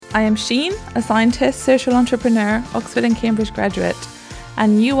I am Sheen, a scientist, social entrepreneur, Oxford and Cambridge graduate,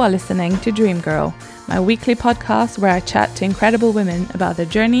 and you are listening to Dream Girl, my weekly podcast where I chat to incredible women about their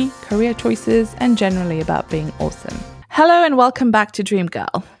journey, career choices, and generally about being awesome. Hello and welcome back to Dream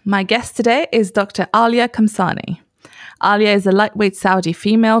Girl. My guest today is Dr. Alia Khamsani. Alia is a lightweight Saudi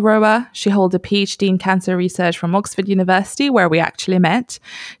female rower. She holds a PhD in cancer research from Oxford University, where we actually met.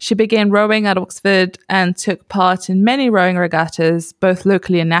 She began rowing at Oxford and took part in many rowing regattas, both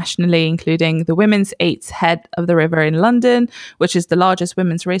locally and nationally, including the Women's Eights Head of the River in London, which is the largest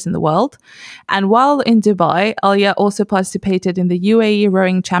women's race in the world. And while in Dubai, Alia also participated in the UAE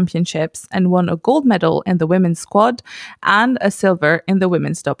Rowing Championships and won a gold medal in the women's squad and a silver in the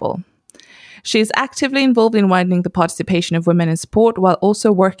women's double. She is actively involved in widening the participation of women in sport while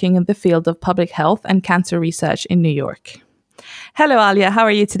also working in the field of public health and cancer research in New York. Hello, Alia. How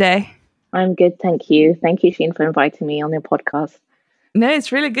are you today? I'm good, thank you. Thank you, Sheen, for inviting me on your podcast. No,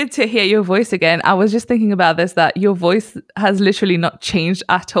 it's really good to hear your voice again. I was just thinking about this, that your voice has literally not changed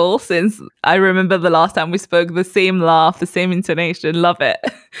at all since I remember the last time we spoke. The same laugh, the same intonation. Love it.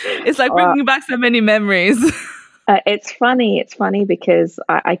 It's like bringing back so many memories. It's funny because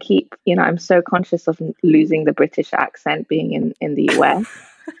I keep, I'm so conscious of losing the British accent being in the US.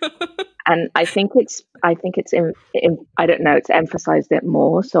 And I think it's I don't know, it's emphasized it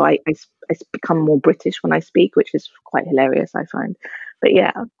more. So I become more British when I speak, which is quite hilarious, I find. But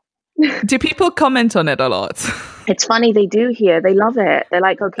yeah. Do people comment on it a lot? It's funny, they do here. They love it. They're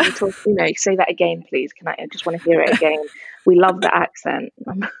like, okay, talk, say that again, please. I just want to hear it again. We love the accent.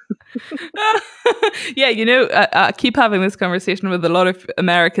 Yeah, I keep having this conversation with a lot of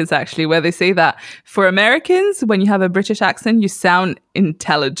Americans, actually, where they say that for Americans, when you have a British accent, you sound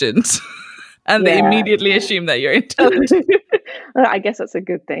intelligent. And they immediately assume that you're intelligent. I guess that's a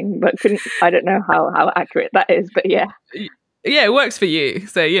good thing, but I don't know how accurate that is, but yeah. Yeah, it works for you,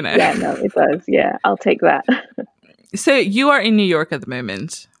 so Yeah, no, it does. Yeah, I'll take that. So you are in New York at the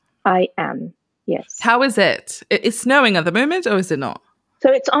moment? I am, yes. How is it? It's snowing at the moment, or is it not?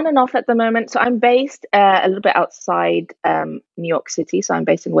 So it's on and off at the moment. So I'm based a little bit outside New York City. So I'm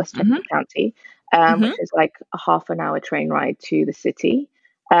based in Westchester County, which is like a half an hour train ride to the city.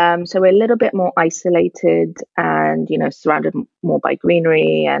 So we're a little bit more isolated and, surrounded more by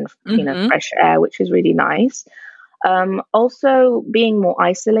greenery and, fresh air, which is really nice. Also being more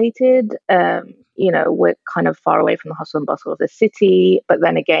isolated, we're kind of far away from the hustle and bustle of the city. But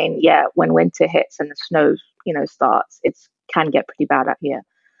then again, when winter hits and the snow, starts, it can get pretty bad out here.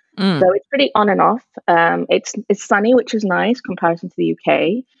 So it's pretty on and off. It's sunny, which is nice comparison to the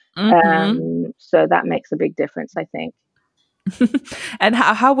UK. So that makes a big difference, I think. And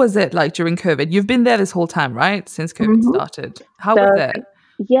how was it like during COVID? You've been there this whole time, right? Since COVID started. How was it?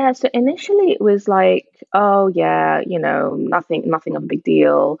 Yeah, so initially it was like, nothing of a big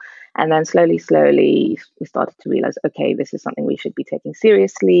deal. And then slowly, we started to realize, okay, this is something we should be taking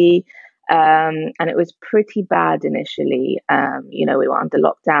seriously. And it was pretty bad initially. We were under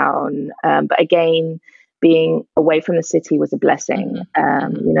lockdown. But again, being away from the city was a blessing.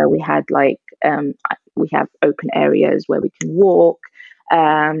 We had we have open areas where we can walk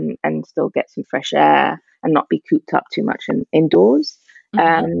and still get some fresh air and not be cooped up too much indoors.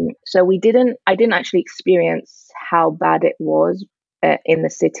 So I didn't actually experience how bad it was in the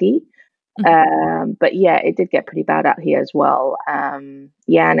city. But yeah, it did get pretty bad out here as well. And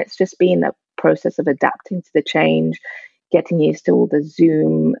it's just been a process of adapting to the change, getting used to all the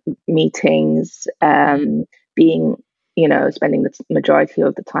Zoom meetings, spending the majority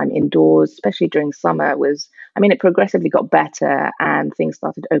of the time indoors, especially during summer it progressively got better and things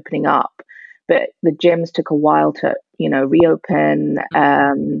started opening up. But the gyms took a while to, reopen.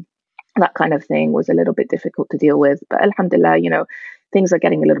 That kind of thing was a little bit difficult to deal with. But alhamdulillah, things are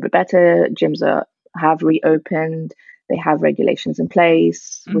getting a little bit better. Gyms have reopened. They have regulations in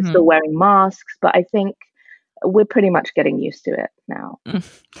place. We're still wearing masks, but I think we're pretty much getting used to it now.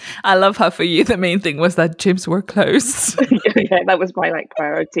 I love how for you the main thing was that gyms were closed. Yeah, that was my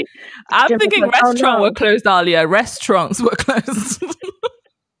priority. I'm thinking restaurants were closed, Alia. Restaurants were closed.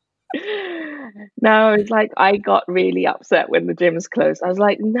 No, it's like I got really upset when the gyms closed. I was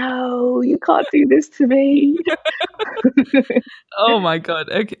like, no, you can't do this to me. Oh my God.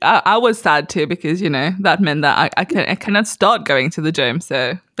 Okay. I was sad too because, that meant that I cannot start going to the gym.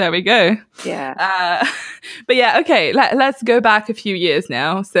 So there we go. Yeah. But yeah, okay. Let's go back a few years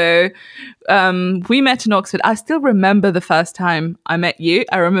now. So we met in Oxford. I still remember the first time I met you.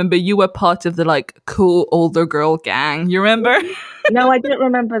 I remember you were part of the cool older girl gang. You remember? No, I didn't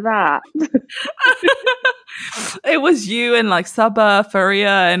remember that. It was you and like Saba, Faria,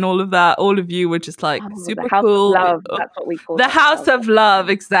 and all of that. All of you were just like The super House of cool. Love. That's what we called The House ourselves. of Love,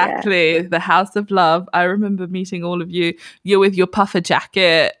 Yeah. exactly. The House of Love. I remember meeting all of you. You with your puffer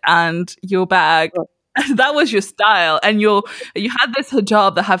jacket and your bag. That was your style, and you had this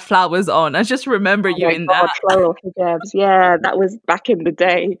hijab that had flowers on. I just remember Oh you my in God, that. floral hijabs. Yeah, that was back in the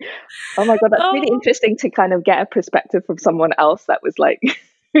day. Oh my God, that's really Oh. interesting to kind of get a perspective from someone else that was like,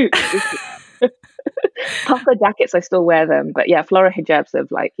 puffer jackets, I still wear them. But yeah, floral hijabs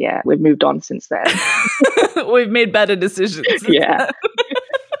have like, yeah, we've moved on since then. We've made better decisions. Yeah.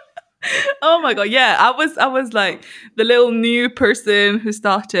 Oh my God. Yeah. I was like the little new person who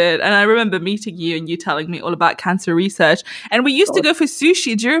started, and I remember meeting you and you telling me all about cancer research. And we used to go for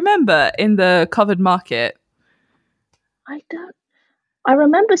sushi. Do you remember in the covered market? I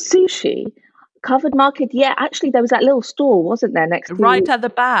remember sushi, covered market. Yeah, actually, there was that little stall, wasn't there, next Right to. at the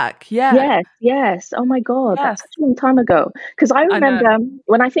back. Yeah. Yes, yes. Oh my God, that's Yes. such a long time ago. Because I I know. remember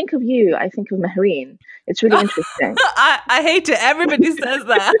when I think of you, I think of Mehreen. It's really interesting. I hate it. Everybody says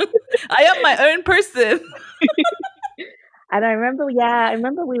that. I am my own person. And I remember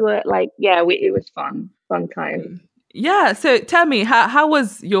we were like, yeah, it was fun time. Yeah. So tell me, how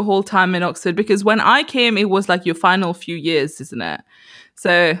was your whole time in Oxford? Because when I came, it was like your final few years, isn't it?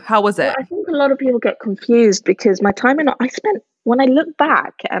 So how was Well, it? I think a lot of people get confused because my time I spent, when I look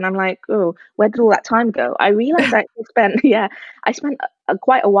back and I'm like, oh, where did all that time go? I realized I actually spent, yeah, I spent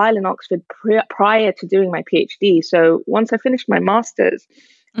quite a while in Oxford prior to doing my PhD. So once I finished my master's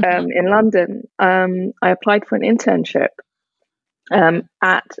in London, I applied for an internship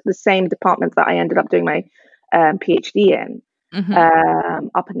at the same department that I ended up doing my PhD in.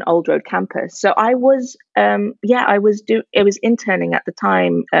 Up in Old Road campus. So I was, it was interning at the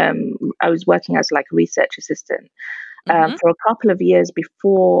time. I was working as like a research assistant for a couple of years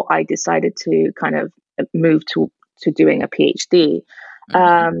before I decided to kind of move to doing a PhD.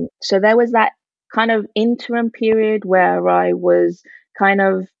 So there was that kind of interim period where I was kind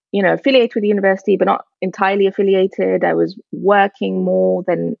of, affiliated with the university, but not entirely affiliated. I was working more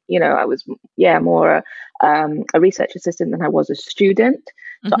than, I was, more a research assistant than I was a student.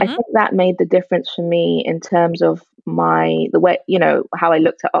 So I think that made the difference for me in terms of the way, how I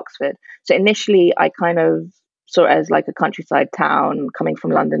looked at Oxford. So initially I kind of saw it as like a countryside town coming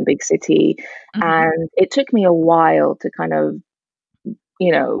from London, big city. And it took me a while to kind of,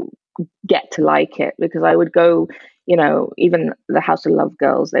 get to like it, because I would go, even the House of Love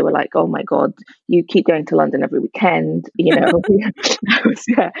girls, they were like, oh my God, you keep going to London every weekend. Literally,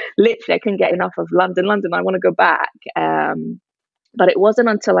 I couldn't get enough of London, I want to go back. But it wasn't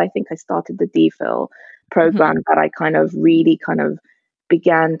until I think I started the DPhil program that I kind of really kind of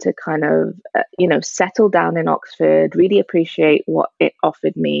began to kind of, settle down in Oxford, really appreciate what it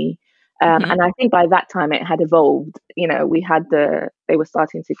offered me. And I think by that time it had evolved. They were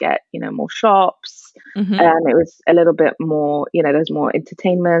starting to get, more shops. It was a little bit more, there's more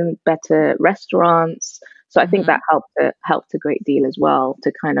entertainment, better restaurants. So I think that helped a great deal as well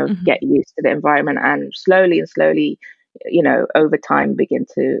to kind of get used to the environment and slowly, over time begin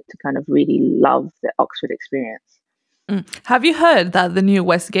to kind of really love the Oxford experience. Have you heard that the new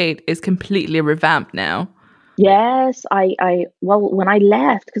Westgate is completely revamped now? Yes, well, when I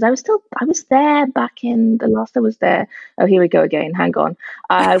left, because I was there back in the last I was there. Oh, here we go again. Hang on.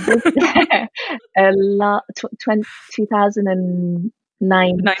 I was there 2019.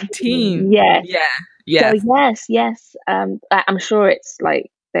 19. Yes. Yeah. Yes. So yes. I'm sure it's like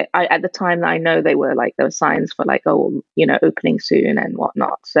at the time I know there were signs for like, oh, opening soon and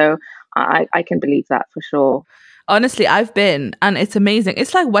whatnot. So I can believe that for sure. Honestly, I've been, and it's amazing.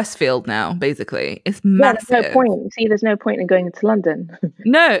 It's like Westfield now, basically. It's massive. Yeah, there's no point. See, there's no point in going to London.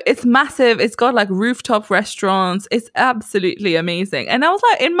 No, it's massive. It's got like rooftop restaurants. It's absolutely amazing. And I was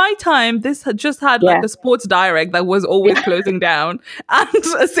like, in my time, this had just had like a Sports Direct that was always closing down, and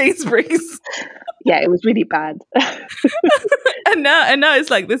a Sainsbury's. Yeah, it was really bad. and now it's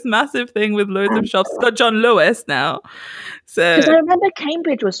like this massive thing with loads of shops. It's got John Lewis now. So because I remember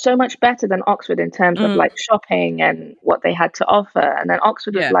Cambridge was so much better than Oxford in terms of like shopping and what they had to offer, and then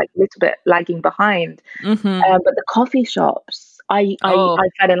Oxford was like a little bit lagging behind. But the coffee shops, I fell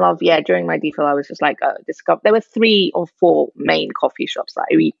in love. Yeah, during my DPhil, I was just like, there were 3 or 4 main coffee shops that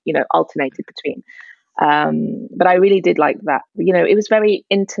I alternated between. But I really did like that. It was very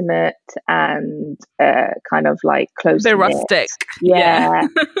intimate and kind of like close. They're rustic. Yeah. And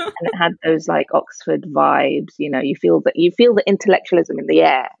it had those like Oxford vibes. You feel the intellectualism in the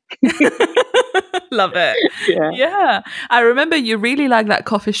air. Love it. Yeah. I remember you really liked that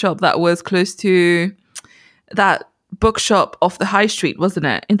coffee shop that was close to that bookshop off the high street, wasn't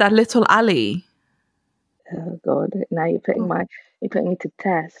it? In that little alley. Oh God! Now you're putting me to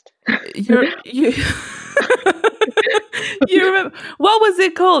test. You you remember what was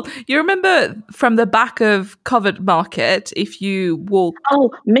it called? You remember from the back of Covent Market if you walk.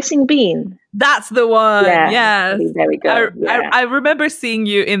 Oh, Missing Bean. That's the one. Yeah, Yes. there we go. Yeah. I remember seeing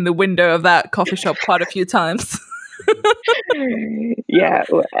you in the window of that coffee shop quite a few times. Yeah,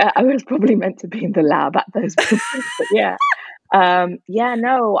 I was probably meant to be in the lab at those moments, but yeah. Yeah,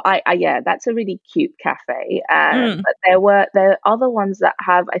 no, yeah, that's a really cute cafe. Mm. But there are other ones that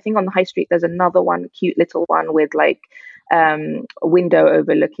have, I think on the high street, there's another one, cute little one with like a window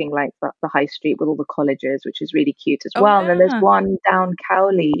overlooking like the high street with all the colleges, which is really cute as Oh well. And then there's yeah. one down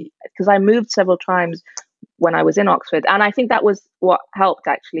Cowley because I moved several times when I was in Oxford, and I think that was what helped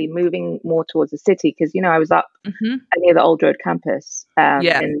actually moving more towards the city because I was up Mm-hmm. near the Old Road campus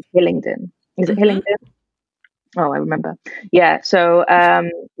Yeah. in Hillingdon. Is it Mm-hmm. Hillingdon? Oh, I remember. Yeah. So,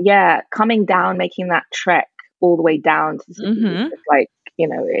 yeah, coming down, making that trek all the way down to the city was Mm-hmm. just like,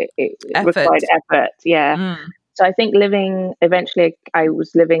 it required Effort. effort. Yeah. Mm. So I think eventually I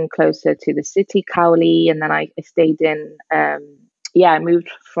was living closer to the city, Cowley, and then I stayed in, I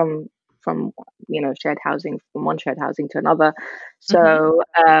moved from, shared housing, from one shared housing to another. Mm-hmm. So,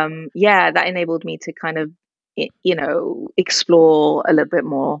 that enabled me to kind of, explore a little bit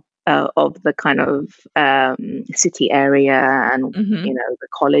more of the kind of city area and Mm-hmm. the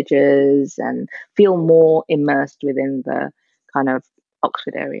colleges and feel more immersed within the kind of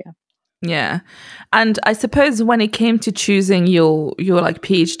Oxford area. Yeah. And I suppose when it came to choosing your like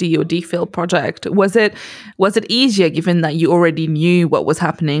PhD or DPhil project, was it easier given that you already knew what was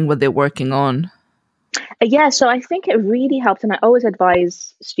happening, what they're working on? Yeah, so I think it really helped, and I always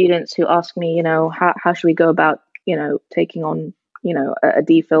advise students who ask me, how should we go about, taking on, a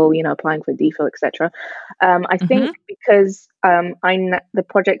DPhil, applying for DPhil, etc. I think Mm-hmm. because the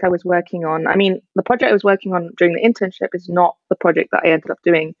project I was working on, I mean, the project I was working on during the internship is not the project that I ended up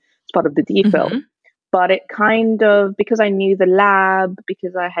doing as part of the DPhil. Mm-hmm. But it kind of, because I knew the lab,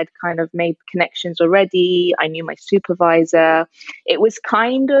 because I had kind of made connections already, I knew my supervisor, it was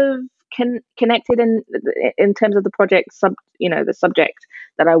kind of connected in terms of the project the subject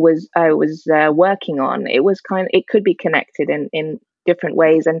that I was working on. It could be connected in different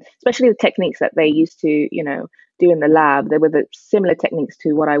ways, and especially the techniques that they used to do in the lab. They were the similar techniques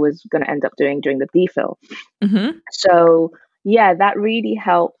to what I was going to end up doing during the DPhil. Mm-hmm. So yeah, that really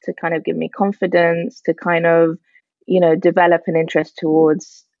helped to kind of give me confidence to kind of, develop an interest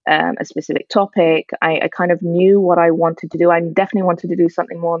towards a specific topic. I kind of knew what I wanted to do. I definitely wanted to do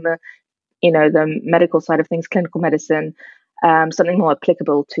something more on the medical side of things, clinical medicine, something more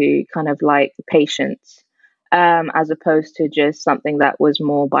applicable to kind of like the patients, as opposed to just something that was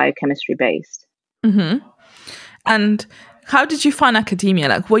more biochemistry based. Mm-hmm. And how did you find academia?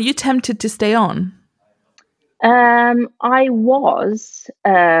 Like, were you tempted to stay on? I was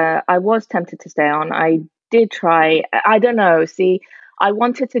tempted to stay on. I did try. I don't know. See, I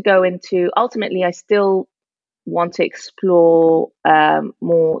wanted to go into. Ultimately, I still want to explore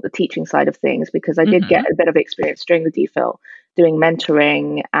more the teaching side of things because I did Mm-hmm. get a bit of experience during the DPhil doing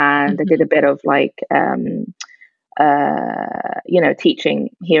mentoring, and I did Mm-hmm. a bit of like teaching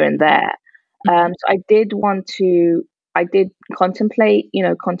here and there. Mm-hmm. So I did contemplate,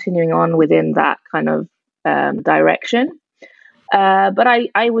 continuing on within that kind of direction. But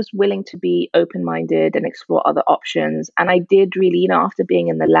I was willing to be open minded and explore other options. And I did really, after being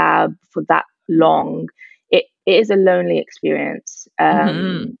in the lab for that long, it is a lonely experience.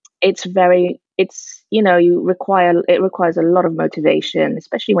 Mm-hmm. It requires a lot of motivation,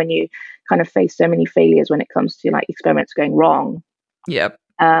 especially when you kind of face so many failures when it comes to like experiments going wrong. Yep.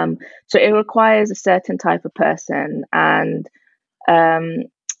 So it requires a certain type of person. And um,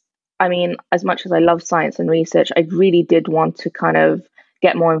 I mean, as much as I love science and research, I really did want to kind of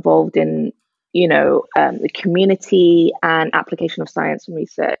get more involved in, the community and application of science and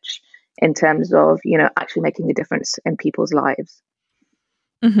research in terms of, actually making a difference in people's lives.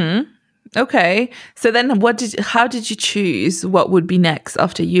 Mm-hmm. Okay. So then how did you choose what would be next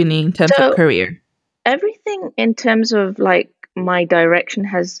after uni in terms of So career? everything in terms of like my direction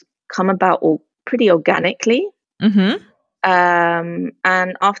has come about all pretty organically. Mm-hmm.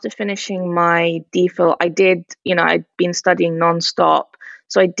 And after finishing my DPhil, I'd been studying nonstop.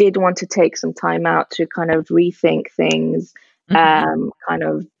 So I did want to take some time out to kind of rethink things, Mm-hmm. kind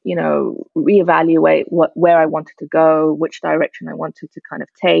of, reevaluate where I wanted to go, which direction I wanted to kind of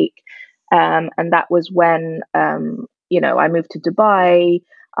take. And that was when, I moved to Dubai.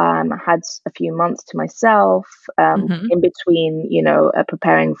 I had a few months to myself Mm-hmm. in between,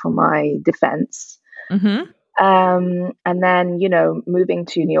 preparing for my defense. Mm-hmm. And then, moving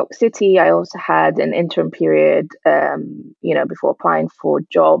to New York City, I also had an interim period, before applying for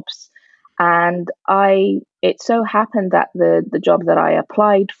jobs. And it so happened that the job that I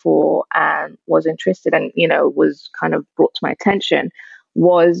applied for and was interested and, was kind of brought to my attention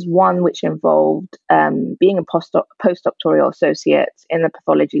was one which involved being a postdoctoral associate in the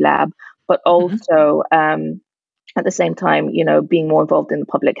pathology lab, but also at the same time, being more involved in the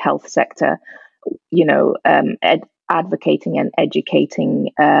public health sector, advocating and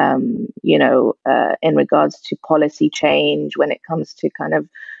educating, in regards to policy change when it comes to kind of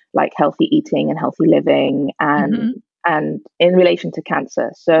like healthy eating and healthy living and in relation to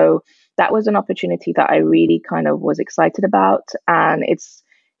cancer. So that was an opportunity that I really kind of was excited about. And it's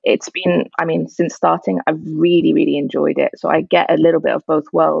been, since starting, I've really, really enjoyed it. So I get a little bit of both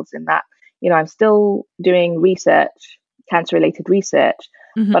worlds in that, I'm still doing research, cancer related research,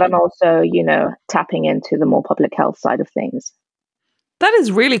 but I'm also, tapping into the more public health side of things. That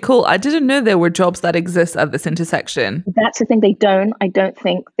is really cool. I didn't know there were jobs that exist at this intersection. That's the thing. I don't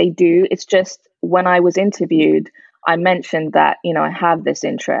think they do. It's just when I was interviewed, I mentioned that, I have this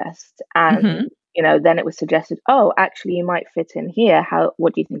interest and, then it was suggested, oh, actually you might fit in here.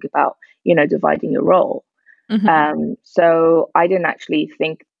 What do you think about, dividing your role? So I didn't actually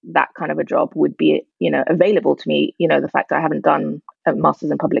think that kind of a job would be, available to me, the fact that I haven't done a master's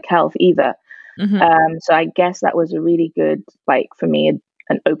in public health either. So I guess that was a really good, for me,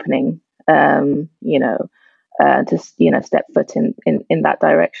 an opening, to, step foot in that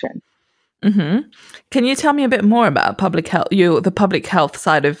direction. Can you tell me a bit more about public health, the public health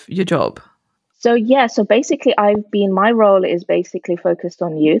side of your job? So basically my role is basically focused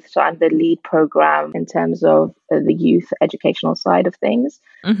on youth. So I'm the lead program in terms of the youth educational side of things.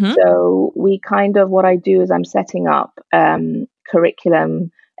 So what I do is I'm setting up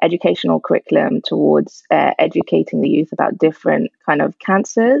educational curriculum towards educating the youth about different kind of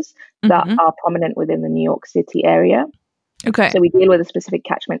cancers that are prominent within the New York City area. Okay. So we deal with a specific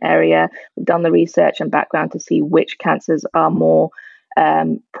catchment area. We've done the research and background to see which cancers are more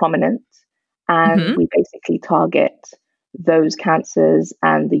prominent. And we basically target those cancers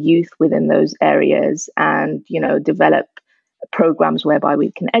and the youth within those areas and, develop programs whereby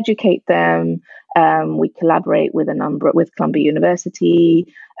we can educate them. We collaborate with Columbia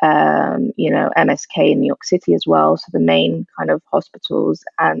University, MSK in New York City as well. So the main kind of hospitals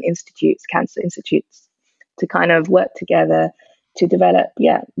and cancer institutes, to kind of work together to develop,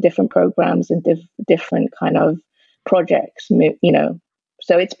 different programs and different kind of projects,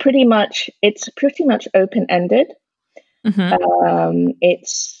 So it's pretty much open-ended.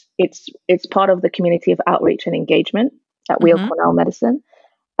 It's part of the community of outreach and engagement at Weill Cornell Medicine.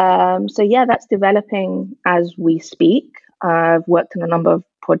 That's developing as we speak. I've worked on a number of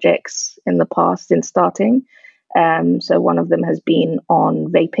projects in the past since starting. So one of them has been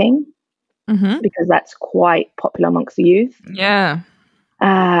on vaping because that's quite popular amongst the youth. Yeah.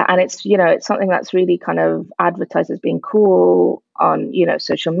 And it's something that's really kind of advertised as being cool on,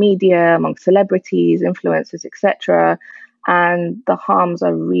 social media, amongst celebrities, influencers, etc. And the harms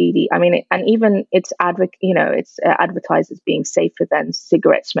are really, it's advertised as being safer than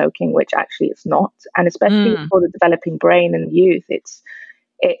cigarette smoking, which actually it's not. And especially for the developing brain and youth, it's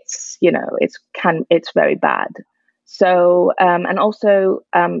very bad. So, and also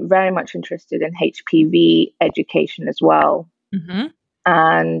very much interested in HPV education as well.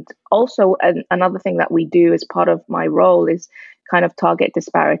 And also another thing that we do as part of my role is kind of target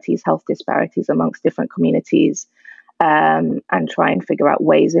health disparities amongst different communities, and try and figure out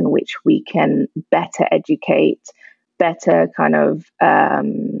ways in which we can better educate, better kind of,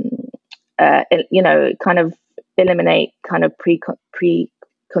 kind of eliminate kind of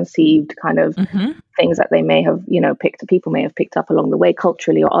preconceived kind of things that they may have, people may have picked up along the way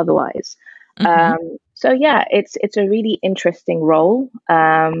culturally or otherwise. It's a really interesting role.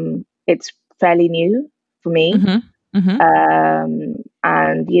 It's fairly new for me. And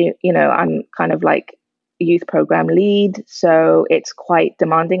I'm kind of like youth program lead, so it's quite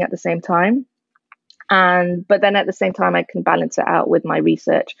demanding at the same time. But then at the same time, I can balance it out with my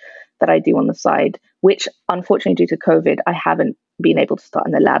research that I do on the side, which unfortunately due to COVID, I haven't been able to start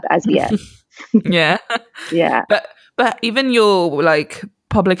in the lab as yet. Yeah. But even your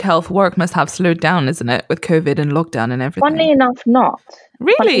public health work must have slowed down, isn't it, with COVID and lockdown and everything? Funnily enough, not.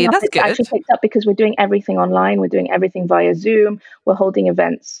 Really? That's good. It's actually picked up because we're doing everything online. We're doing everything via Zoom. We're holding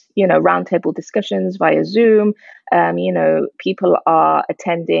events, roundtable discussions via Zoom. People are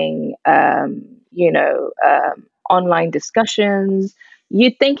attending, online discussions.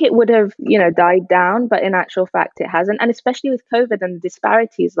 You'd think it would have, died down, but in actual fact, it hasn't. And especially with COVID and the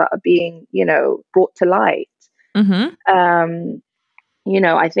disparities that are being, brought to light. Mm-hmm.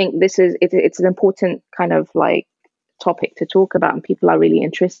 I think it's an important kind of like topic to talk about, and people are really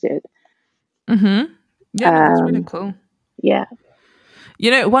interested. Mm-hmm. Yeah, no, that's really Um, cool. yeah.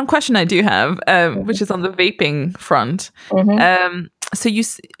 One question I do have, which is on the vaping front. Mm-hmm. So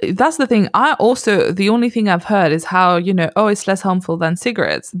that's the thing. The only thing I've heard is how, it's less harmful than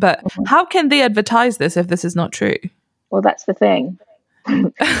cigarettes. But Mm-hmm. how can they advertise this if this is not true? Well, that's the thing.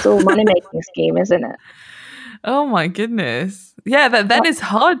 It's all money making scheme, isn't it? Oh my goodness. Yeah, that is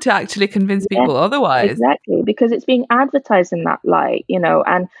hard to actually convince Yeah, people otherwise. exactly. Because it's being advertised in that light,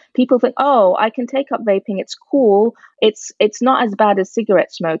 and people think, oh, I can take up vaping. It's cool. It's not as bad as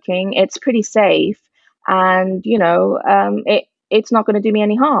cigarette smoking. It's pretty safe, and it's not going to do me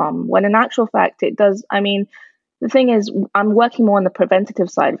any harm. When in actual fact, it does. I mean, the thing is, I'm working more on the preventative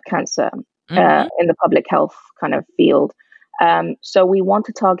side of cancer Mm-hmm. in the public health kind of field. So we want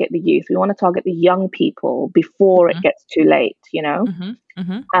to target the youth. We want to target the young people before it gets too late, Mm-hmm.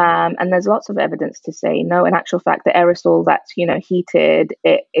 Mm-hmm. And there's lots of evidence to say no. In actual fact, the aerosol that's heated,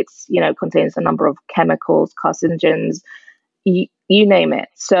 it's contains a number of chemicals, carcinogens, you name it.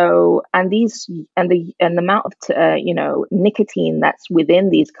 So the amount of nicotine that's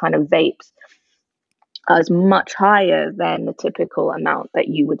within these kind of vapes is much higher than the typical amount that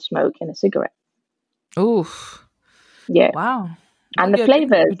you would smoke in a cigarette. Oof. Yeah. Wow. And Well, the yeah, good thing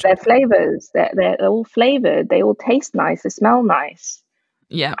flavors, we they're talked. flavors. They're all flavored. They all taste nice. They smell nice.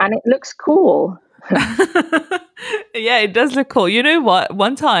 Yeah. And it looks cool. Yeah, it does look cool. You know what?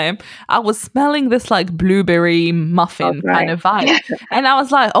 One time I was smelling this like blueberry Oh, muffin kind right. of vibe. And I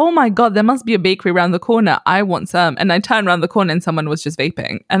was like, oh my God, there must be a bakery around the corner. I want some. And I turned around the corner and someone was just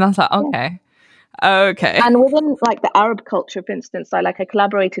vaping. And I was like, Yeah. okay. Okay. And within like the Arab culture, for instance, I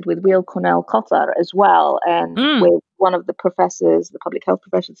collaborated with Weill Cornell Qatar as well, and Mm. with one of the professors, the public health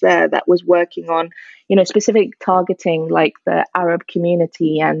professors there, that was working on, specific targeting like the Arab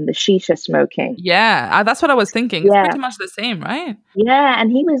community and the shisha smoking. Yeah, that's what I was thinking. It's Yeah, pretty much the same, right? yeah,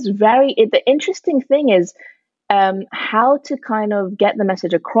 and he was the interesting thing is how to kind of get the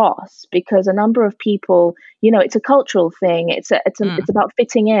message across, because a number of people, it's a cultural thing. Mm. It's about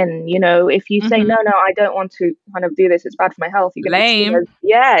fitting in. If you say Mm-hmm. no, I don't want to kind of do this, it's bad for my health, you're going to be seen Lame. as,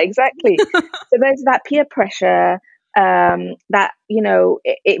 yeah, exactly. So there's that peer pressure, that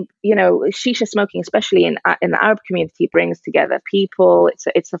shisha smoking, especially in the Arab community, brings together people.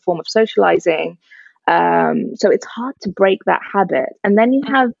 It's a form of socializing. So it's hard to break that habit. And then you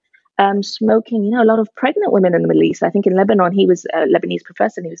have smoking, a lot of pregnant women in the Middle East. I think in Lebanon, he was a Lebanese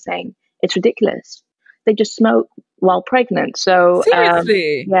professor, and he was saying it's ridiculous. They just smoke while pregnant. So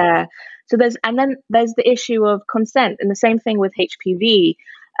Seriously. yeah. So there's the issue of consent, and the same thing with HPV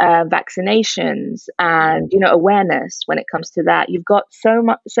vaccinations, and awareness when it comes to that. You've got so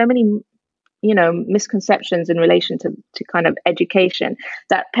many misconceptions in relation to kind of education,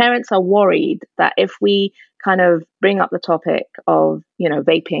 that parents are worried that if we kind of bring up the topic of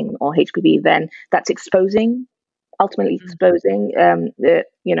vaping or HPV, then that's ultimately exposing the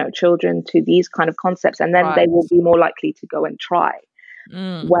children to these kind of concepts, and then they Right. will be more likely to go and try,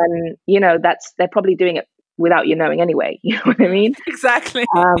 Mm. when they're probably doing it without you knowing anyway. You know what I mean? Exactly.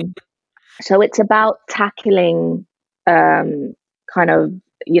 So it's about tackling kind of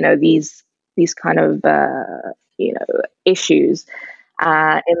these kind of issues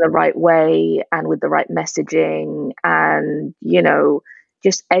in the right way, and with the right messaging, and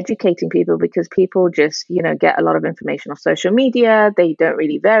just educating people, because people just get a lot of information off social media. They don't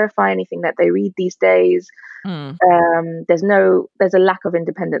really verify anything that they read these days. Mm. There's a lack of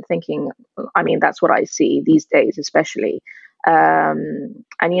independent thinking. I mean, that's what I see these days, especially. And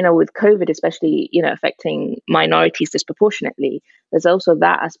with COVID, especially affecting minorities disproportionately, there's also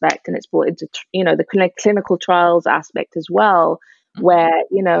that aspect, and it's brought into the clinical trials aspect as well, where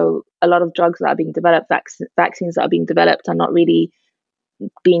a lot of drugs that are being developed, vaccines that are being developed, are not really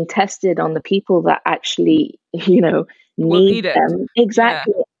being tested on the people that actually We'll need need it. them, Yeah.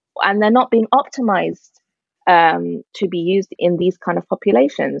 exactly, and they're not being optimized to be used in these kind of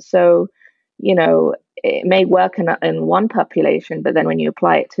populations. So it may work in one population, but then when you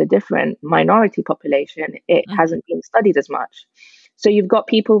apply it to a different minority population, it hasn't been studied as much. So you've got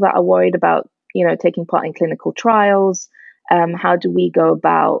people that are worried about taking part in clinical trials. How do we go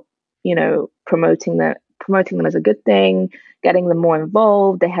about promoting them as a good thing, getting them more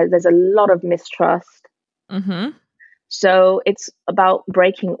involved? There's a lot of mistrust. Mm-hmm. So it's about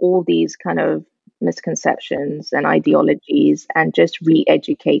breaking all these kind of misconceptions and ideologies, and just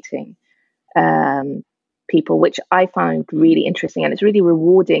re-educating people, which I find really interesting. And it's really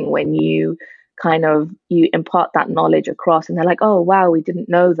rewarding when you impart that knowledge across, and they're like, oh wow, we didn't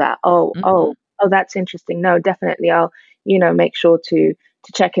know that. Oh, Oh, that's interesting. No, definitely. I'll, make sure to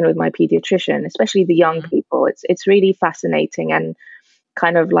check in with my pediatrician, especially the young people. It's really fascinating and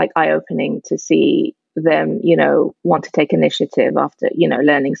kind of like eye-opening to see them, want to take initiative after,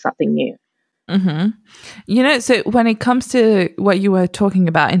 learning something new. Mm-hmm. So when it comes to what you were talking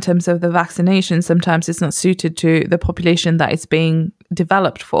about in terms of the vaccination, sometimes it's not suited to the population that it's being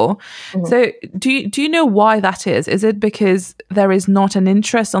developed for. Mhm. So do you know why that is? Is it because there is not an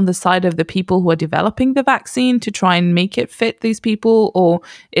interest on the side of the people who are developing the vaccine to try and make it fit these people? Or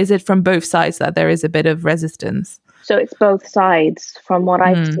is it from both sides that there is a bit of resistance? So it's both sides. From what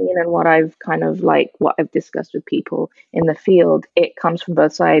I've seen and what I've kind of like what I've discussed with people in the field, it comes from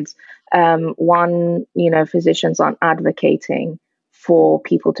both sides. One, physicians aren't advocating for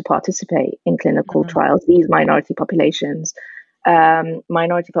people to participate in clinical trials, these minority populations.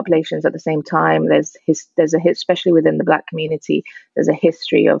 Minority populations at the same time, there's especially within the Black community, there's a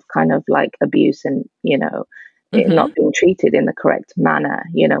history of kind of like abuse and, it not being treated in the correct manner,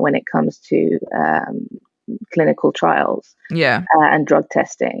 when it comes to clinical trials and drug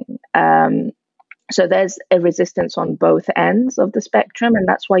testing. So there's a resistance on both ends of the spectrum, and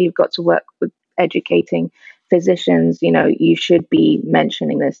that's why you've got to work with educating physicians. You should be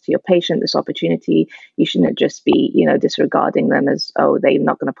mentioning this to your patient, this opportunity. You shouldn't just be, disregarding them as, oh, they're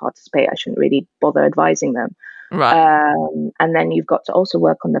not going to participate, I shouldn't really bother advising them. Right. And then you've got to also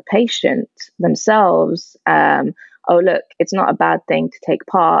work on the patient themselves. Oh, look, it's not a bad thing to take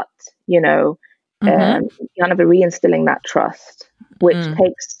part, kind of reinstilling that trust, which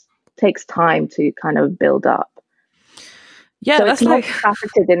takes time to kind of build up. Yeah, so that's it's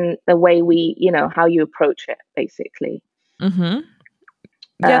multifaceted in the way we, how you approach it, basically. Yeah,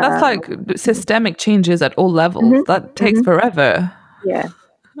 that's like systemic changes at all levels. That takes forever. Yeah.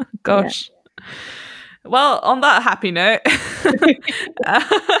 Gosh. Yeah. Well, on that happy note,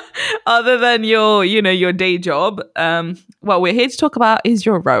 other than your day job, what we're here to talk about is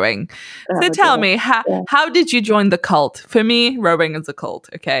your rowing. So tell me, how did you join the cult? For me, rowing is a cult,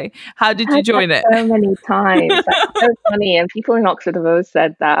 okay? How did you join it? So many times. That's so funny. And people in Oxford have always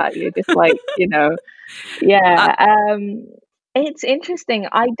said that. You're just like, it's interesting.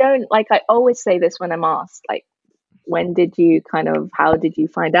 I always say this when I'm asked, like, how did you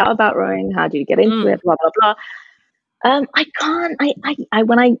find out about rowing? How did you get into it? Blah, blah, blah.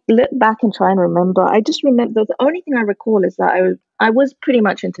 When I look back and try and remember, I just remember the only thing I recall is that I was pretty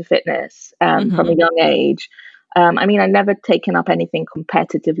much into fitness from a young age. I never taken up anything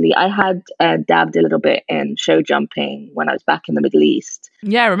competitively. I had dabbed a little bit in show jumping when I was back in the Middle East.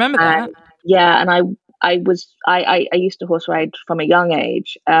 Yeah, I remember that. Yeah, and I used to horse ride from a young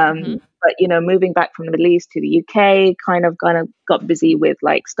age. But moving back from the Middle East to the UK, kind of got busy with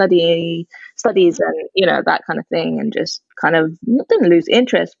like studies and that kind of thing, and just kind of didn't lose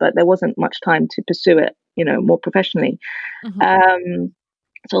interest, but there wasn't much time to pursue it, more professionally.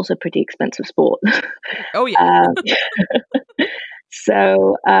 It's also a pretty expensive sport. Oh yeah.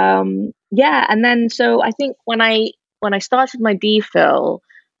 So and then so I think when I started my DPhil,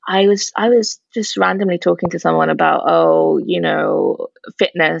 I was just randomly talking to someone about,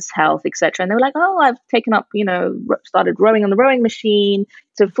 fitness, health, etc. And they were like, oh, I've taken up, started rowing on the rowing machine.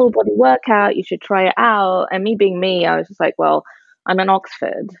 It's a full body workout. You should try it out. And me being me, I was just like, well, I'm in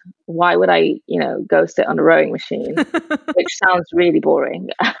Oxford. Why would I, go sit on a rowing machine, which sounds really boring.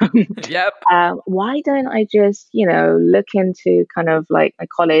 Yep. Why don't I just, look into kind of like a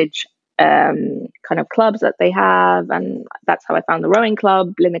college kind of clubs that they have, and that's how I found the rowing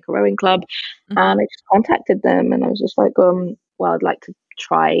club, Lineker Rowing Club. I just contacted them, and I was just like, well, I'd like to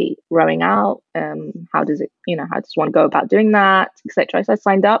try rowing out. How does one go about doing that, etc. So I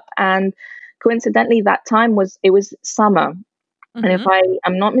signed up, and coincidentally, that time was summer, and if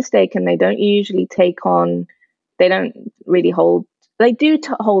I'm not mistaken, they don't usually take on. They don't really hold. They do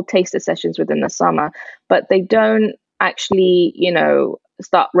hold taster sessions within the summer, but they don't actually,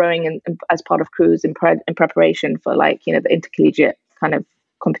 start rowing as part of crews in preparation for the intercollegiate kind of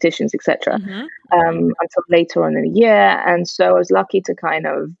competitions, etc. Until later on in the year. And so I was lucky to kind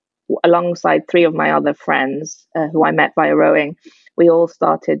of, alongside three of my other friends who I met via rowing, we all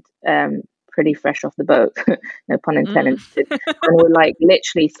started pretty fresh off the boat, no pun intended, and we're like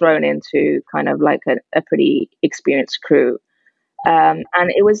literally thrown into kind of like a pretty experienced crew. And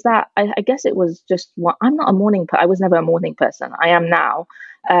it was that, I guess it was just I'm not a morning I was never a morning person. I am now.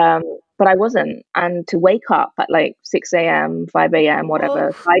 But I wasn't. And to wake up at like 6 a.m., 5 a.m.,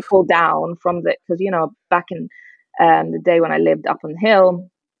 whatever, cycle down from because, back in the day when I lived up on the hill,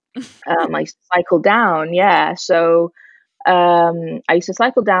 I cycled down. Yeah. So I used to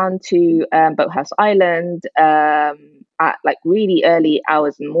cycle down to Boathouse Island at like really early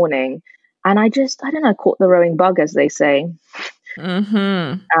hours in the morning. And I don't know, caught the rowing bug, as they say.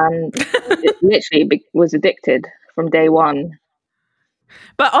 Mm-hmm. And it literally was addicted from day one.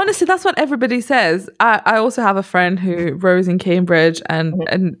 But honestly, that's what everybody says. I also have a friend who rows in Cambridge,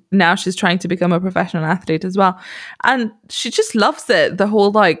 and now she's trying to become a professional athlete as well. And she just loves it, the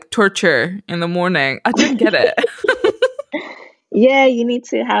whole like torture in the morning. I don't get it. Yeah, you need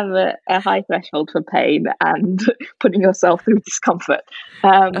to have a high threshold for pain and putting yourself through discomfort.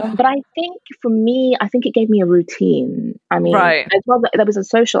 But I think for me, I think it gave me a routine. I mean, Right. as well, there was a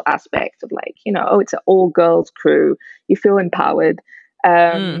social aspect of like, oh, it's an all girls crew. You feel empowered.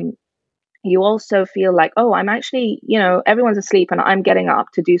 You also feel like, oh, I'm actually, everyone's asleep and I'm getting up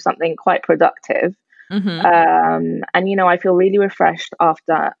to do something quite productive. Mm-hmm. And I feel really refreshed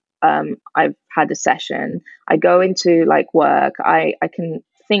after I've had a session. I go into like work. I can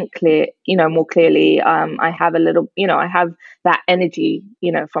think more clearly. I have a little, I have that energy,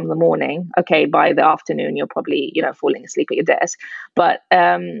 from the morning. Okay, by the afternoon, you're probably, falling asleep at your desk. But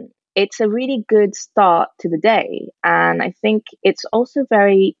it's a really good start to the day, and I think it's also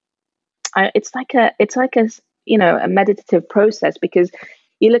very. It's like a meditative process, because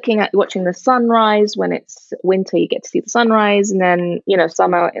you're looking at watching the sunrise. When it's winter, you get to see the sunrise, and then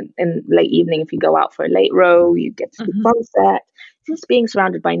summer in late evening, if you go out for a late row, you get to see the sunset. Just being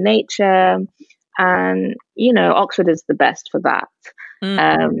surrounded by nature, and Oxford is the best for that.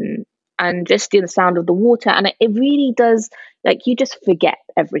 And just the sound of the water, and it really does, like, you just forget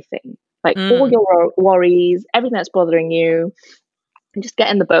everything, like all your worries, everything that's bothering you. And just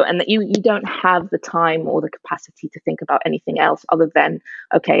get in the boat, and that you don't have the time or the capacity to think about anything else other than,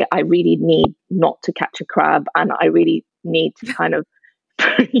 okay, I really need not to catch a crab, and I really need to kind of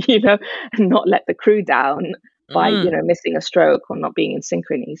not let the crew down by missing a stroke or not being in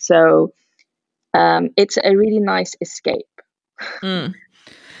synchrony. So it's a really nice escape.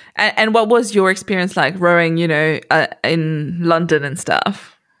 And what was your experience like rowing, in London and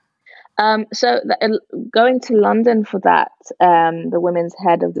stuff? Going to London for that, the Women's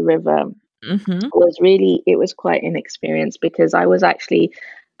Head of the River, it was quite an experience, because I was actually,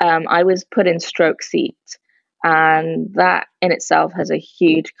 I was put in stroke seat, and that in itself has a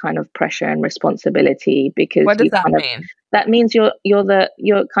huge kind of pressure and responsibility, because what does that mean? That means you're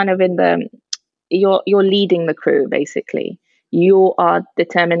kind of you're leading the crew, basically. You are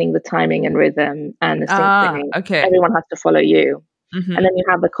determining the timing and rhythm and the synchrony. Okay. Everyone has to follow you. And then you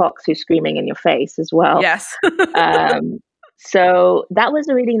have the cox who's screaming in your face as well. Yes. So that was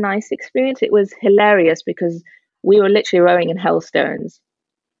a really nice experience. It was hilarious, because we were literally rowing in hailstones.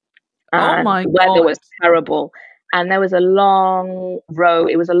 And the weather was terrible. And there was a long row.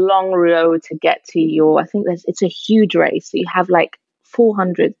 It was a long row to get to I think it's a huge race. So you have like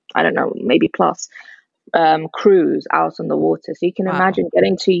 400, I don't know, maybe plus crews out on the water. So you can imagine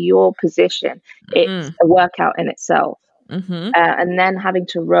getting to your position. It's a workout in itself. And then having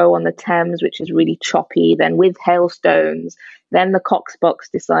to row on the Thames, which is really choppy, then with hailstones. Then the cox box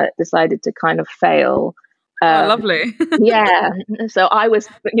decided to kind of fail. Lovely. Yeah. So I was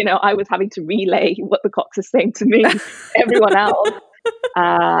having to relay what the cox is saying to me, everyone else.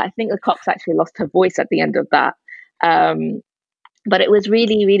 I think the cox actually lost her voice at the end of that. But it was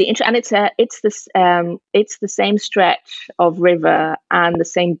really, really interesting, and it's the same stretch of river and the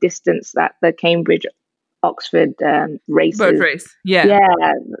same distance that the Cambridge Oxford races. Boat race. Yeah.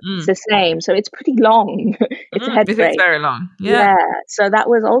 It's the same. So it's pretty long. It's a head race. It's very long. Yeah. So that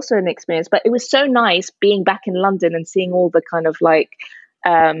was also an experience. But it was so nice being back in London and seeing all the kind of like,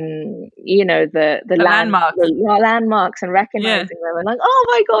 the landmarks. The landmarks, and recognizing them, and like, oh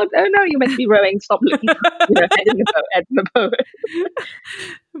my God, oh no, you're meant to be rowing. Stop looking, head in the boat.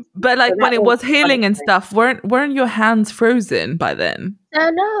 But like when it was hailing and stuff, weren't your hands frozen by then?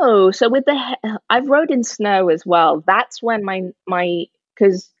 No. So I've rowed in snow as well. That's when my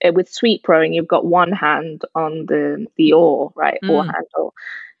because with sweep rowing, you've got one hand on the oar, right, oar handle.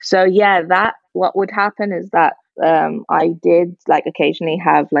 So what would happen is that I did like occasionally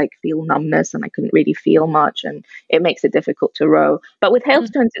have like feel numbness, and I couldn't really feel much, and it makes it difficult to row. But with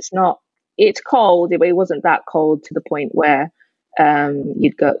hailstones, it's cold, but it wasn't that cold to the point where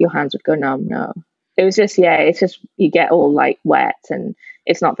your hands would go numb. No, it was just you get all like wet, and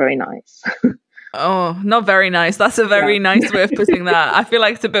it's not very nice. Oh, not very nice. That's a very nice way of putting that. I feel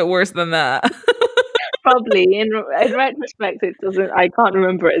like it's a bit worse than that. Probably in retrospect, it doesn't. I can't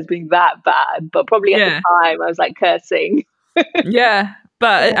remember it as being that bad, but probably at the time I was like cursing. Yeah,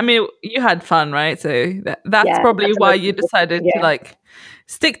 but I mean, you had fun, right? So that's probably why you decided to like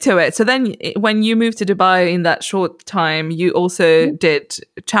stick to it. So then, when you moved to Dubai in that short time, you also did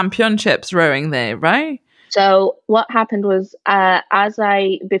championships rowing there, right? So what happened was,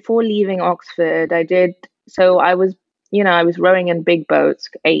 before leaving Oxford, I was, I was rowing in big boats,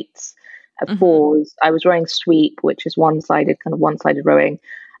 eights, fours. I was rowing sweep, which is one-sided rowing.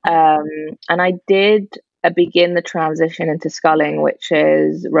 And I did begin the transition into sculling, which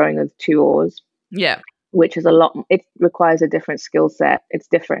is rowing with two oars, Yeah. which is it requires a different skill set. It's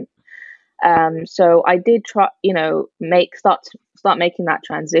different. So I did try, start making that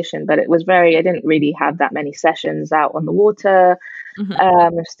transition, but I didn't really have that many sessions out on the water.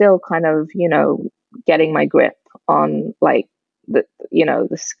 I'm still kind of, getting my grip on like the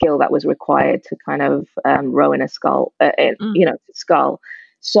skill that was required to kind of row in a scull, scull.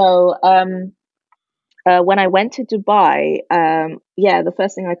 So when I went to Dubai, the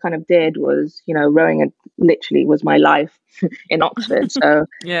first thing I kind of did was, rowing literally was my life in Oxford. So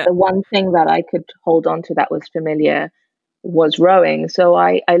Yeah. the one thing that I could hold on to that was familiar was rowing. So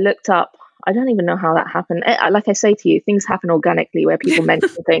I looked up, I don't even know how that happened. Like I say to you, things happen organically where people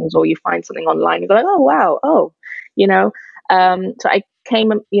mention things or you find something online, you go like, oh, wow. Oh, so I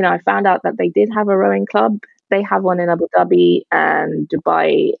I found out that they did have a rowing club. They have one in Abu Dhabi and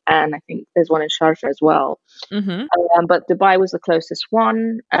Dubai, and I think there's one in Sharjah as well. But Dubai was the closest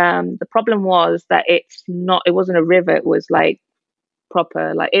one. The problem was that it wasn't a river. It was like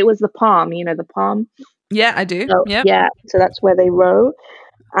proper, like it was the Palm, the Palm. Yeah, I do. So, Yeah. yeah. So that's where they row.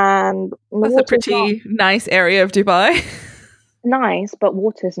 And the That's a water's pretty nice area of Dubai. nice, but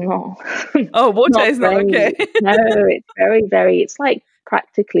water's not. Oh, water is not okay. No, it's very, very, it's like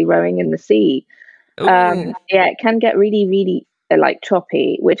practically rowing in the sea. It can get really, really like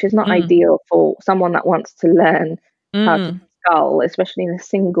choppy, which is not ideal for someone that wants to learn how to scull, especially in a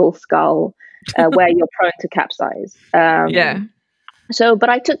single scull where you're prone to capsize. Yeah. So, but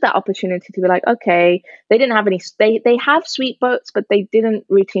I took that opportunity to be like, okay, they didn't have any, they have sweet boats, but they didn't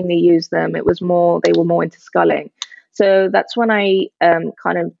routinely use them. It was more, they were more into sculling. So that's when I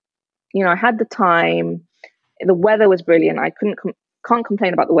kind of, I had the time. The weather was brilliant. I can't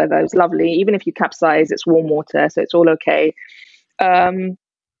complain about the weather. It was lovely. Even if you capsize, it's warm water, so it's all okay. And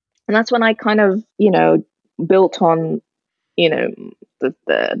that's when I kind of, built on,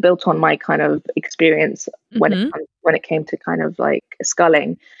 built on my kind of experience when it came to kind of like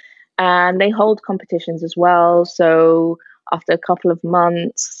sculling. And they hold competitions as well. So after a couple of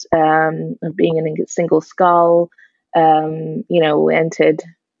months of being in a single scull, we entered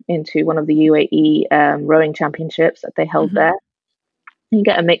into one of the UAE rowing championships that they held there. You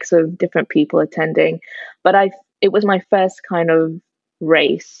get a mix of different people attending, but it was my first kind of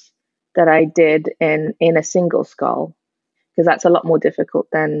race that I did in a single scull, because that's a lot more difficult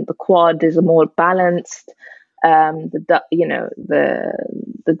than the quad is more balanced. The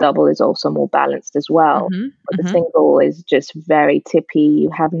double is also more balanced as well, but the single is just very tippy. You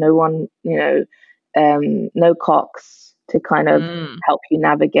have no one, no cocks to kind of help you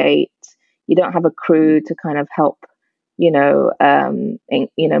navigate. You don't have a crew to kind of help,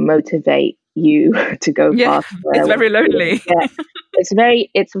 motivate you to go faster. It's very lonely. Yeah. It's very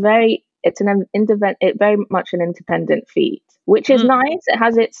much an independent feat, which is nice. It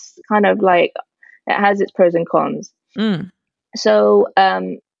has its kind of like, it has its pros and cons. So,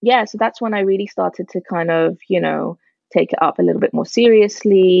 so that's when I really started to kind of, take it up a little bit more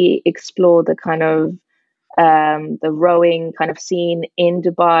seriously, explore the kind of, the rowing kind of scene in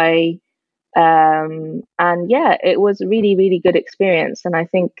Dubai. And yeah, it was a really, really good experience. And I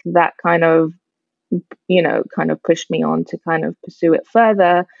think that kind of, pushed me on to kind of pursue it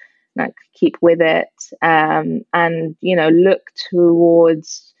further, like keep with it, and, look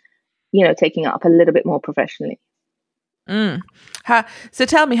towards, taking it up a little bit more professionally. So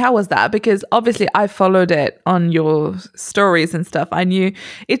tell me, how was that? Because obviously I followed it on your stories and stuff. I knew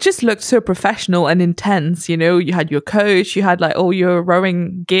it just looked so professional and intense. You had your coach, you had like all your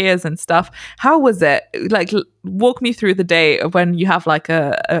rowing gears and stuff. How was it? Like, walk me through the day of when you have like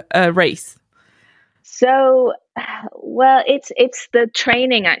a race. So, well, it's the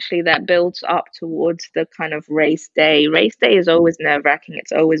training actually that builds up towards the kind of race day. Race day is always nerve-wracking.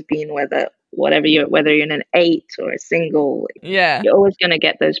 It's always been whether you're in an 8 or a single, you're always going to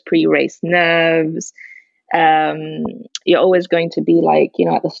get those pre-race nerves. You're always going to be like,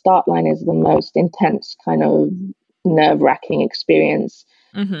 at the start line is the most intense kind of nerve-wracking experience.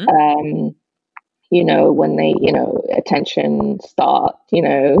 When they, attention, start,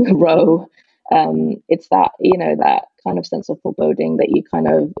 row. It's that, that kind of sense of foreboding that you kind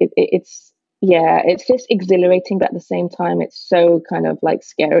of, it's just exhilarating, but at the same time, it's so kind of like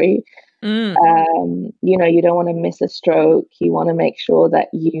scary. You don't want to miss a stroke. You want to make sure that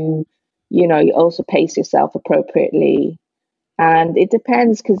you also pace yourself appropriately. And it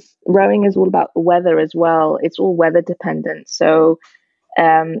depends because rowing is all about the weather as well. It's all weather dependent. So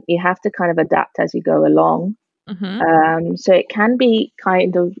you have to kind of adapt as you go along. So it can be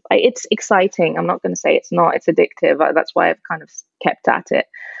kind of, it's exciting. I'm not going to say it's not, it's addictive. That's why I've kind of kept at it.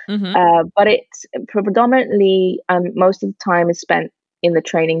 But it's predominantly, most of the time is spent in the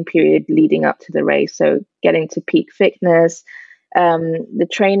training period leading up to the race. So getting to peak fitness. The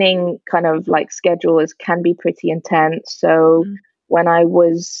training kind of like schedule can be pretty intense. So when I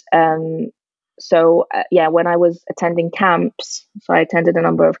was, when I was attending camps, so I attended a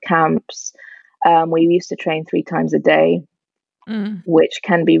number of camps. We used to train 3 times a day, which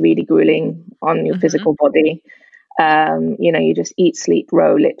can be really grueling on your physical body. You just eat, sleep,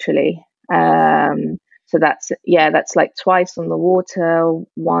 row, literally. So that's like twice on the water,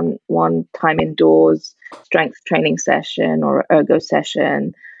 one time indoors, strength training session or ergo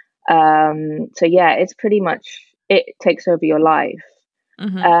session. It's pretty much, it takes over your life.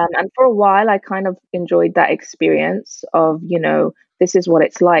 And for a while, I kind of enjoyed that experience of, this is what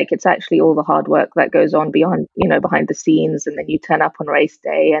it's like. It's actually all the hard work that goes on behind the scenes. And then you turn up on race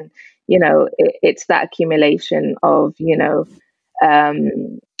day and, it's that accumulation of,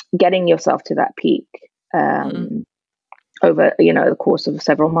 getting yourself to that peak over, the course of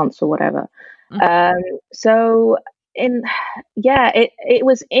several months or whatever. It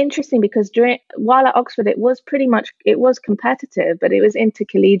was interesting because while at Oxford, it was competitive, but it was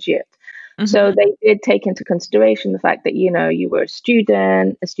intercollegiate. So they did take into consideration the fact that, you were a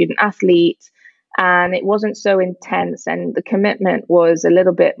student athlete, and it wasn't so intense, and the commitment was a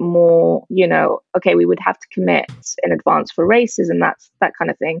little bit more, okay, we would have to commit in advance for races and that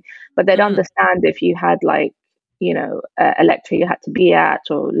kind of thing. But they'd understand if you had like, a lecture you had to be at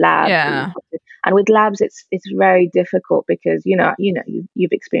or labs. And with labs, it's very difficult because,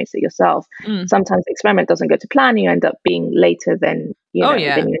 you've experienced it yourself. Sometimes the experiment doesn't go to plan. You end up being later than, than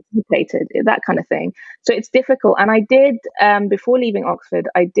you anticipated, that kind of thing. So it's difficult. And I did, before leaving Oxford,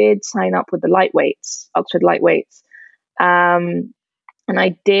 I did sign up with the lightweights, Oxford lightweights. And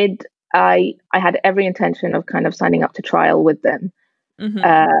I had every intention of kind of signing up to trial with them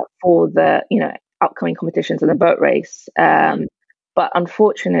for the, upcoming competitions and the boat race. But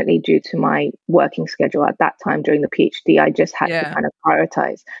unfortunately, due to my working schedule at that time during the PhD, I just had to kind of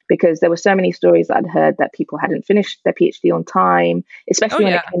prioritize, because there were so many stories that I'd heard that people hadn't finished their PhD on time, especially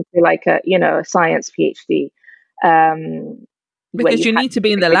when it came to like a science PhD. Because you need to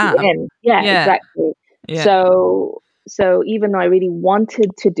be in the lab. Exactly. Yeah. So even though I really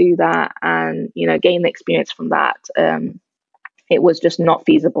wanted to do that and, gain the experience from that, it was just not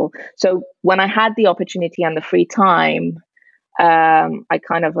feasible. So when I had the opportunity and the free time, I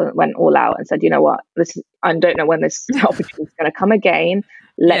kind of went all out and said, you know what, I don't know when this opportunity is going to come again.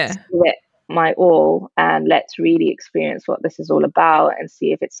 Let's give it my all and let's really experience what this is all about and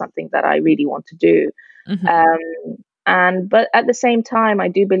see if it's something that I really want to do. But at the same time, I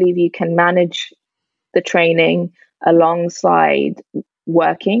do believe you can manage the training alongside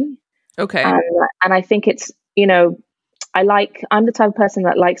working. Okay. And I think it's, I'm the type of person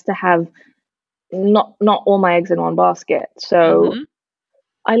that likes to have not all my eggs in one basket. So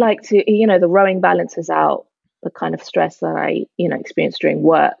I like to, the rowing balances out the kind of stress that I, experience during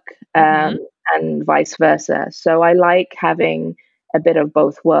work, and vice versa. So I like having a bit of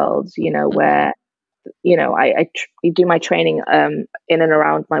both worlds, where, I do my training in and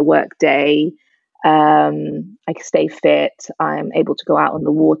around my work day. I can stay fit. I'm able to go out on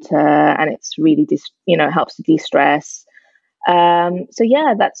the water, and it's really helps to de-stress.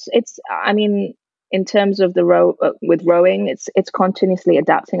 In terms of with rowing, it's continuously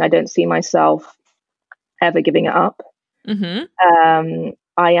adapting. I don't see myself ever giving it up. I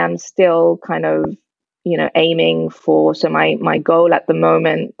am still kind of, aiming for, so my goal at the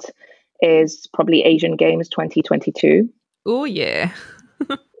moment is probably Asian Games 2022. Oh yeah.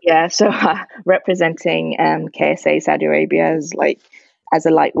 Yeah. So representing KSA Saudi Arabia as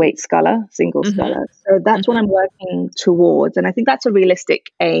a lightweight sculler, single sculler. So that's what I'm working towards. And I think that's a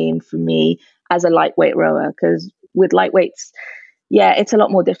realistic aim for me as a lightweight rower, because with lightweights, it's a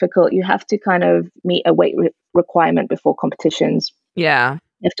lot more difficult. You have to kind of meet a weight requirement before competitions. Yeah.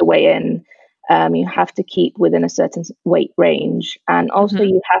 You have to weigh in. You have to keep within a certain weight range. And also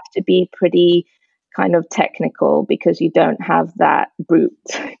you have to be pretty kind of technical, because you don't have that brute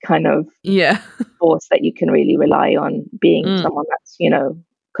kind of force that you can really rely on, being someone that's,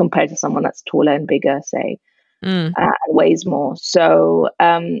 compared to someone that's taller and bigger, say, and weighs more. So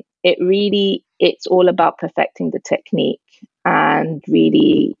it's all about perfecting the technique and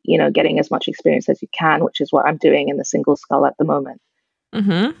really, getting as much experience as you can, which is what I'm doing in the single scull at the moment.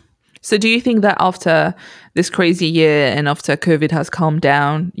 So do you think that after this crazy year and after COVID has calmed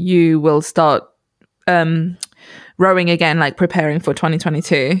down, you will start rowing again, like preparing for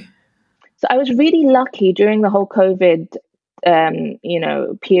 2022? So I was really lucky during the whole COVID,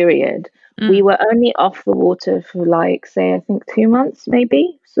 period. We were only off the water for like, say, I think 2 months,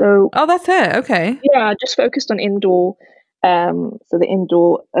 maybe. So Oh, that's it. Okay. yeah, just focused on indoor. So the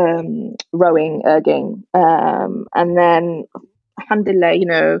indoor rowing, erging, and then,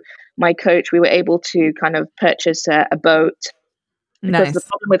 alhamdulillah, my coach, we were able to kind of purchase a boat, because the Nice.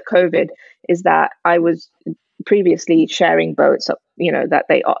 problem with COVID is that I was previously sharing boats, that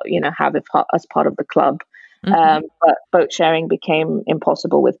they, have as part of the club. But boat sharing became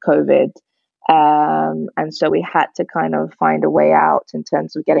impossible with COVID. And so we had to kind of find a way out in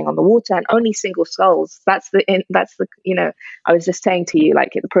terms of getting on the water, and only single sculls. I was just saying to you,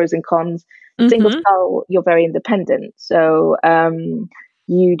 like, the pros and cons. Single scull, you're very independent. So,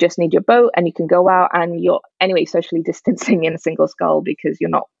 you just need your boat and you can go out, and you're anyway socially distancing in a single scull because you're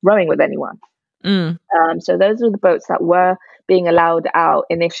not rowing with anyone. So those were the boats that were being allowed out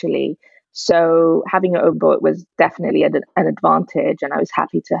initially. So having your own boat was definitely an advantage, and I was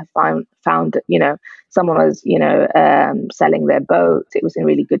happy to have found someone was selling their boat. It was in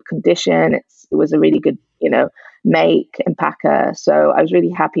really good condition. It was a really good make and packer. So I was really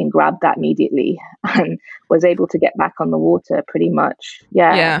happy and grabbed that immediately, and was able to get back on the water pretty much.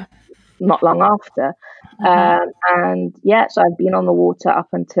 Yeah. Not long after. So I've been on the water up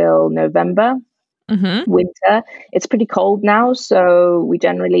until November. Winter. It's pretty cold now, so we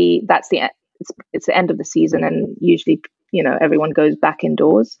generally it's the end of the season, and usually everyone goes back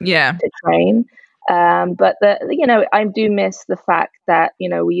indoors to train. But I do miss the fact that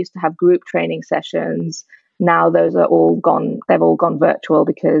we used to have group training sessions. Now those are all gone. They've all gone virtual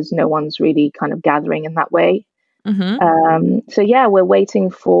because no one's really kind of gathering in that way. So yeah, we're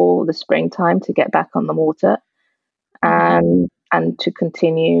waiting for the springtime to get back on the water, and to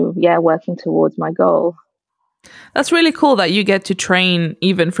continue, working towards my goal. That's really cool that you get to train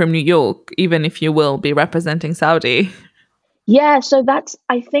even from New York, even if you will be representing Saudi. Yeah, so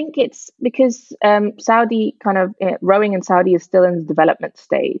I think it's because Saudi rowing in Saudi is still in the development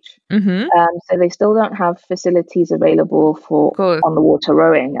stage. So they still don't have facilities available for on the water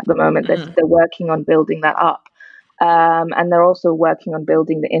rowing at the moment. They're working on building that up. And they're also working on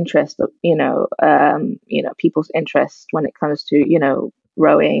building the interest of, people's interest when it comes to,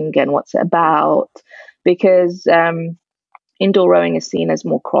 rowing and what's it about, because indoor rowing is seen as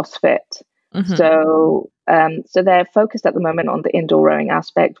more CrossFit. So they're focused at the moment on the indoor rowing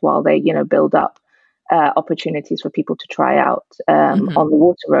aspect while they, build up opportunities for people to try out on the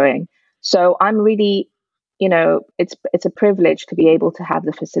water rowing. So I'm really, it's a privilege to be able to have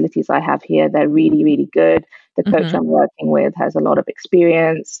the facilities I have here. They're really, really good. The coach I'm working with has a lot of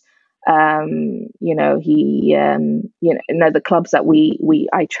experience. The clubs that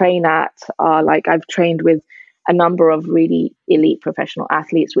I train at are like, I've trained with a number of really elite professional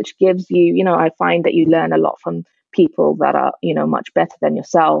athletes, which gives you, I find that you learn a lot from people that are, much better than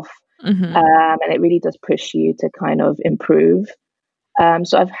yourself. And it really does push you to kind of improve.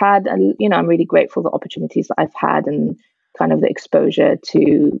 So I've had, I'm really grateful for the opportunities that I've had, and kind of the exposure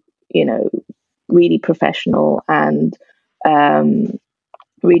to, really professional and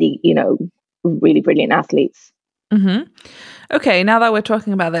really, really brilliant athletes. Okay, now that we're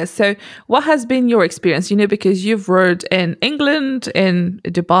talking about this, so what has been your experience? Because you've rowed in England, in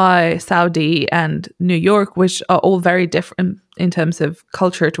Dubai, Saudi, and New York, which are all very different in terms of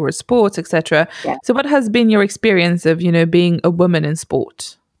culture towards sports, etc. Yeah. So what has been your experience of, being a woman in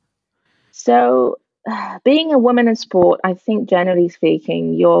sport? So being a woman in sport, I think generally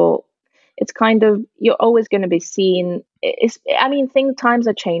speaking, you're always going to be seen. Times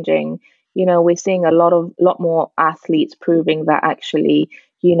are changing. We're seeing a lot more athletes proving that actually,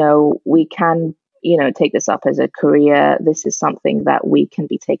 we can, take this up as a career. This is something that we can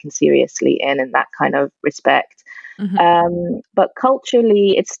be taken seriously in that kind of respect. But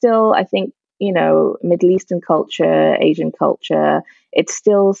culturally, it's still, I think, Middle Eastern culture, Asian culture, it's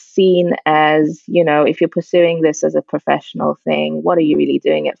still seen as, if you're pursuing this as a professional thing, what are you really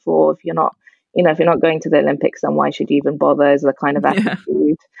doing it for? If you're not going to the Olympics, then why should you even bother? Is the kind of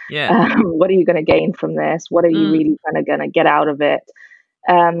attitude. What are you going to gain from this? What are you really kind of going to get out of it?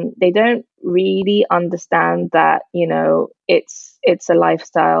 They don't really understand that, it's a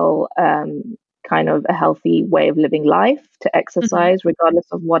lifestyle, kind of a healthy way of living life to exercise, regardless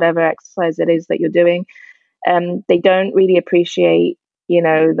of whatever exercise it is that you're doing. They don't really appreciate,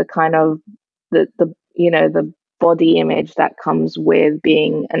 the kind of the body image that comes with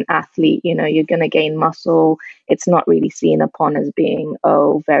being an athlete. You know, you're going to gain muscle. It's not really seen upon as being,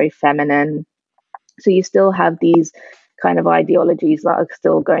 oh, very feminine. So you still have these kind of ideologies that are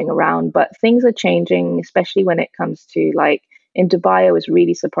still going around, but things are changing, especially when it comes to like in Dubai. I was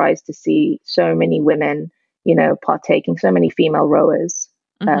really surprised to see so many women, you know, partaking, so many female rowers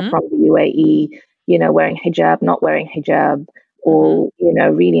from the UAE, you know, wearing hijab, not wearing hijab, all, you know,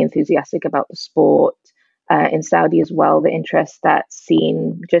 really enthusiastic about the sport. In Saudi as well, the interest that's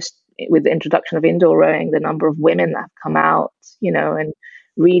seen just with the introduction of indoor rowing, the number of women that have come out, you know, and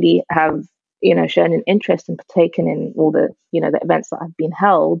really have, you know, shown an interest and partaken in all the, you know, the events that have been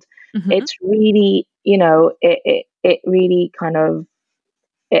held. It's really, you know, it really kind of,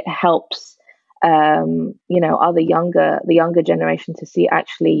 it helps, you know, the younger generation to see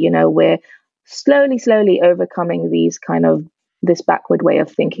actually, you know, we're slowly overcoming these kind of this backward way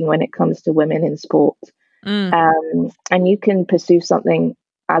of thinking when it comes to women in sport. And you can pursue something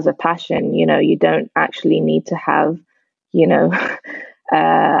as a passion. You know, you don't actually need to have, you know,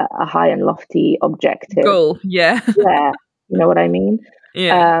 a high and lofty objective goal. Yeah. Yeah, you know what I mean.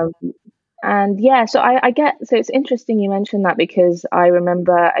 Yeah. And yeah, so I get, so it's interesting you mentioned that, because I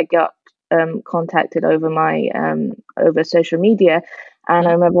remember I got contacted over my over social media, and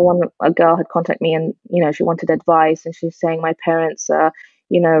I remember a girl had contacted me, and you know, she wanted advice, and she was saying, my parents are,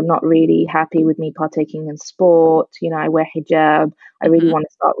 you know, not really happy with me partaking in sport. You know, I wear hijab, I really want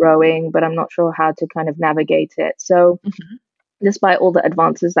to start rowing, but I'm not sure how to kind of navigate it. So despite all the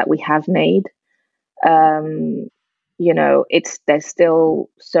advances that we have made, you know, there's still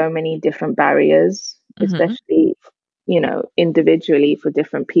so many different barriers, especially, you know, individually for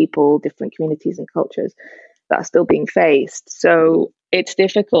different people, different communities and cultures that are still being faced. So it's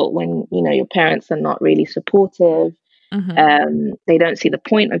difficult when, you know, your parents are not really supportive. They don't see the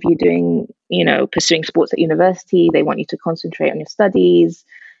point of you doing, you know, pursuing sports at university. They want you to concentrate on your studies.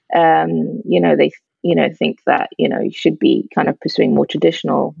 You know, they, you know, think that, you know, you should be kind of pursuing more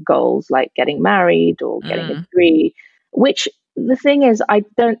traditional goals like getting married or getting a degree, which the thing is, I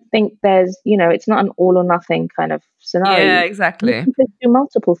don't think there's, you know, it's not an all or nothing kind of scenario. Yeah, exactly. You can do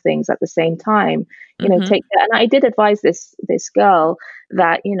multiple things at the same time, you know, take that. And I did advise this girl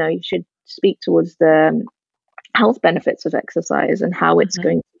that, you know, you should speak towards the health benefits of exercise and how it's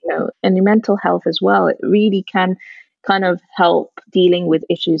going to, you know, and your mental health as well. It really can kind of help dealing with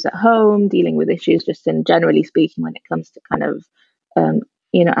issues at home, dealing with issues just in generally speaking when it comes to kind of,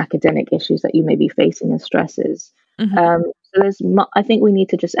 you know, academic issues that you may be facing and stresses. So I think we need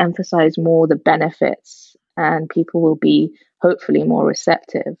to just emphasize more the benefits, and people will be hopefully more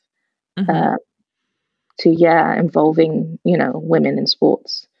receptive to, involving, you know, women in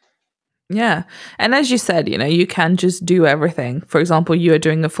sports. Yeah. And as you said, you know, you can just do everything. For example, you are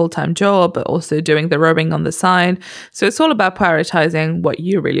doing a full-time job, but also doing the rowing on the side. So it's all about prioritizing what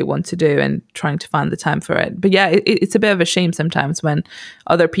you really want to do and trying to find the time for it. But yeah, it's a bit of a shame sometimes when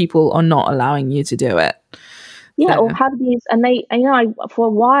other people are not allowing you to do it. Yeah, or have these, and they, you know, for a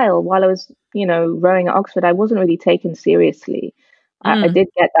while I was, you know, rowing at Oxford, I wasn't really taken seriously. I did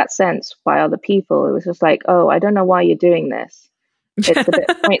get that sense by other people. It was just like, oh, I don't know why you're doing this. It's a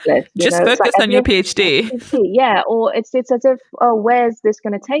bit pointless. Just know? focus on your PhD. Yeah, or it's as if, oh, where's this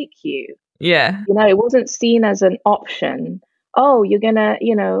going to take you? Yeah. You know, it wasn't seen as an option. Oh, you're gonna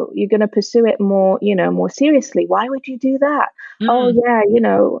pursue it more, you know, more seriously. Why would you do that? Oh, yeah, you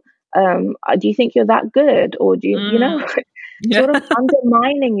know, do you think you're that good, or do you, you know, sort of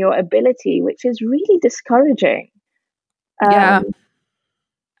undermining your ability, which is really discouraging. And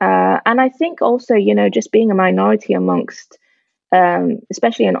I think also, you know, just being a minority amongst,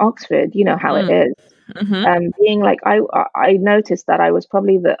 especially in Oxford, you know how it is. Being like, I noticed that I was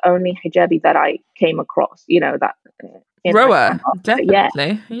probably the only hijabi that I came across, you know, that rower,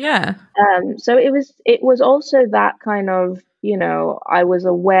 definitely, yeah. So it was also that kind of, you know, I was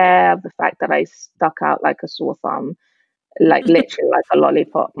aware of the fact that I stuck out like a sore thumb, like literally like a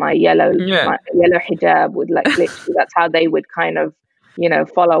lollipop. My yellow hijab would like literally, that's how they would kind of, you know,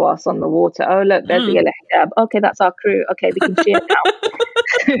 follow us on the water. Oh, look, there's the yellow hijab. Okay, that's our crew. Okay, we can cheer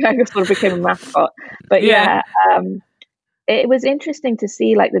now. I sort of became a mascot. But it was interesting to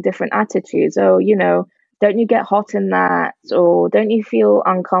see like the different attitudes. Oh, you know, don't you get hot in that, or don't you feel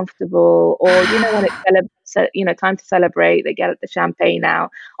uncomfortable, or you know, when it's you know, time to celebrate, they get the champagne out.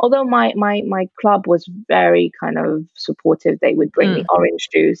 Although my club was very kind of supportive. They would bring me orange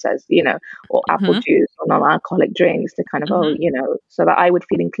juice, as you know, or apple juice, or non-alcoholic drinks to kind of oh, you know, so that I would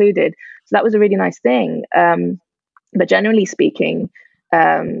feel included. So that was a really nice thing. But generally speaking,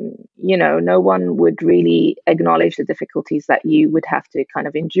 you know, no one would really acknowledge the difficulties that you would have to kind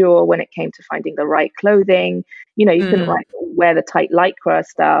of endure when it came to finding the right clothing. you couldn't like wear the tight lycra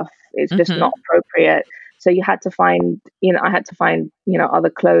stuff. It's just not appropriate. So you had to find, I had to find, other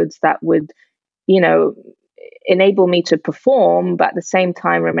clothes that would, enable me to perform, but at the same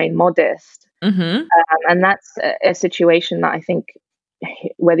time remain modest. And that's a situation that I think,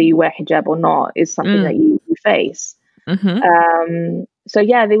 whether you wear hijab or not, is something that you face. So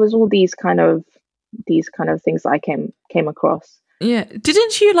yeah, there was all these kind of things that I came across. Yeah.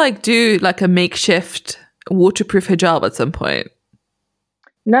 Didn't you like do like a makeshift waterproof hijab at some point?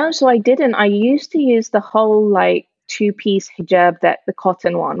 No, so I didn't. I used to use the whole like 2-piece hijab, that the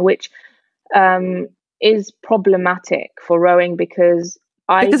cotton one, which is problematic for rowing because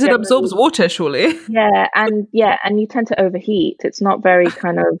it absorbs water, surely. Yeah, and you tend to overheat. It's not very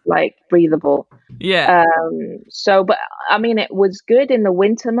kind of like breathable. Yeah. So, but I mean, it was good in the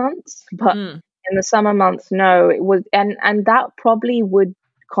winter months, but in the summer months, no, it was, and that probably would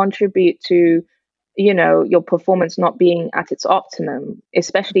contribute to, your performance not being at its optimum,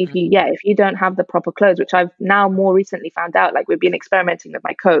 especially if you don't have the proper clothes, which I've now more recently found out. Like, we've been experimenting with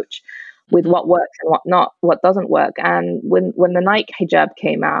my coach with what works and what not, what doesn't work. And when the Nike hijab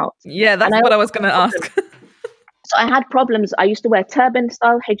came out, that's what I was going to ask. So I had problems. I used to wear turban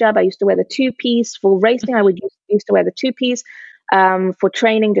style hijab. I used to wear the 2-piece. For racing, I used to wear the 2-piece. For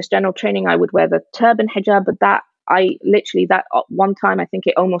training, just general training, I would wear the turban hijab. But that one time, I think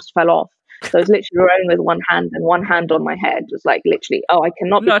it almost fell off. So I was literally rowing with one hand and one hand on my head. It was like literally, I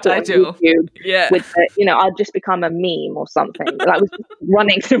cannot be not ideal. With I'll just become a meme or something. That was just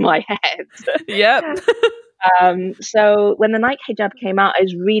running through my head. Yep. So when the Nike hijab came out, I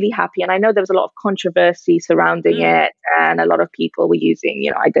was really happy. And I know there was a lot of controversy surrounding it. And a lot of people were using,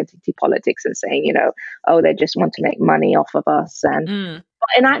 identity politics and saying, they just want to make money off of us. And but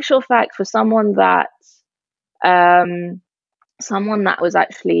in actual fact, for someone that was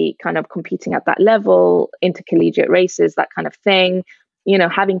actually kind of competing at that level, intercollegiate races, that kind of thing,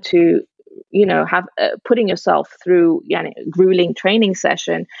 having to, have putting yourself through grueling training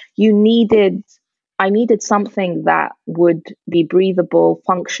session, I needed something that would be breathable,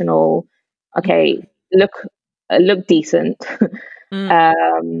 functional, look decent,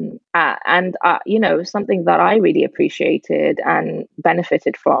 and something that I really appreciated and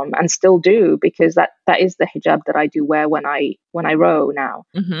benefited from, and still do, because that is the hijab that I do wear when I row now.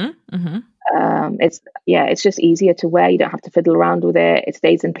 It's just easier to wear. You don't have to fiddle around with it. It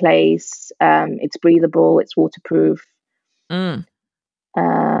stays in place. It's breathable. It's waterproof.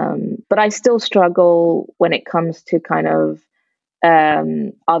 But I still struggle when it comes to kind of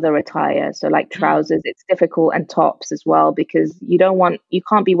other attire. So like trousers, it's difficult, and tops as well, because you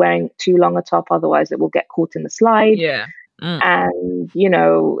can't be wearing too long a top, otherwise it will get caught in the slide. Yeah. And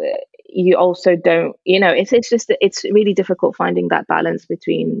you also don't, it's really difficult finding that balance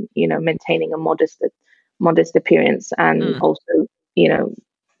between, maintaining a modest appearance and also,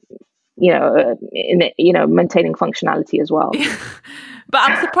 maintaining functionality as well. But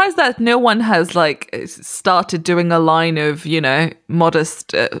I'm surprised that no one has started doing a line of, modest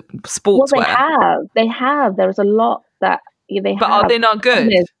sportswear. Well, they have. There's a lot that they have. But are they not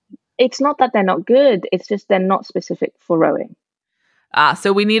good? It's not that they're not good. It's just they're not specific for rowing.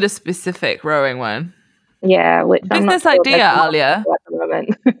 So we need a specific rowing one. Yeah. Business idea, Alia.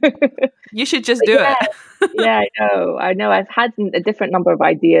 You should just do it. Yeah, I know. I've had a different number of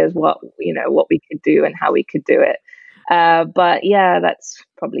ideas what we could do and how we could do it. But yeah, that's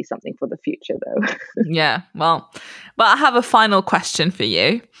probably something for the future, though. Yeah, well, I have a final question for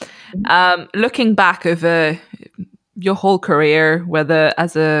you. Looking back over your whole career, whether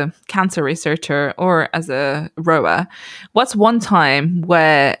as a cancer researcher or as a rower, what's one time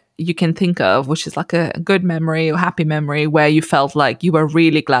where you can think of, which is like a good memory or happy memory, where you felt like you were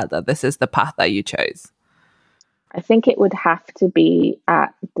really glad that this is the path that you chose? I think it would have to be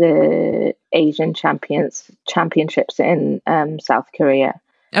at the Asian Championships in South Korea.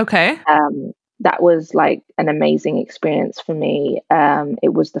 Okay. That was like an amazing experience for me.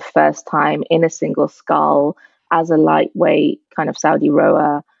 It was the first time in a single scull as a lightweight kind of Saudi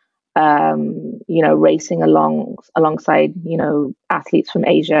rower, racing alongside, athletes from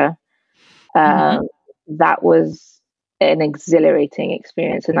Asia. That was an exhilarating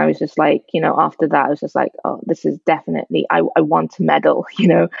experience. And I was just like, after that, I was just like, oh, this is definitely, I want to medal,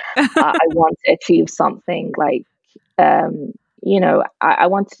 I want to achieve something like, I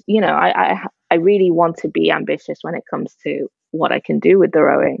want, I really want to be ambitious when it comes to what I can do with the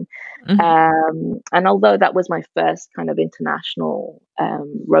rowing. And although that was my first kind of international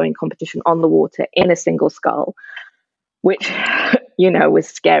rowing competition on the water in a single scull, which, was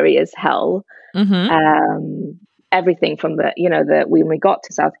scary as hell. Everything from when we got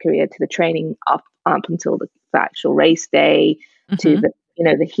to South Korea to the training up up until the actual race day, to the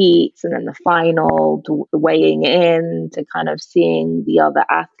the heats, and then the final, to the weighing in, to kind of seeing the other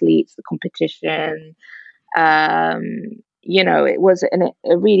athletes, the competition. It was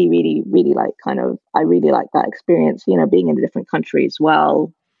a really, really, really I really like that experience, being in a different country as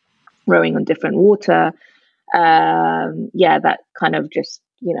well, rowing on different water. That kind of just,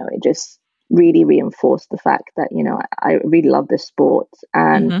 it just really reinforced the fact that, I really love this sport.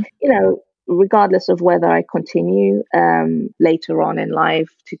 And, regardless of whether I continue later on in life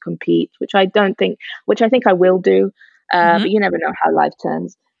to compete, which I think I will do, but you never know how life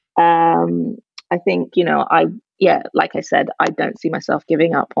turns. I think, like I said, I don't see myself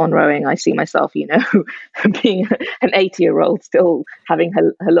giving up on rowing. I see myself, being an 80-year-old still having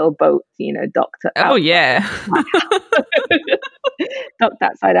her little boat, docked. Oh, yeah. Docked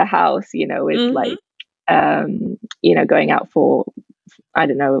outside her house, with going out for, I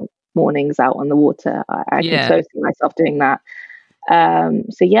don't know, mornings out on the water. I can so see myself doing that. And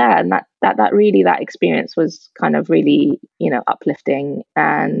that really, that experience was kind of really, uplifting.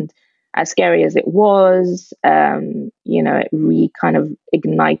 And as scary as it was, it really kind of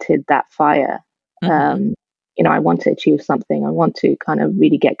ignited that fire. I want to achieve something. I want to kind of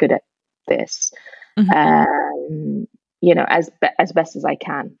really get good at this, as best as I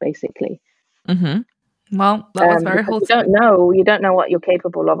can, basically. Well, that was very wholesome. You don't know what you're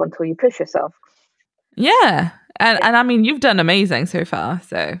capable of until you push yourself. Yeah. And I mean, you've done amazing so far.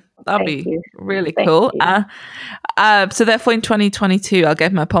 So that'll be really cool. So therefore in 2022, I'll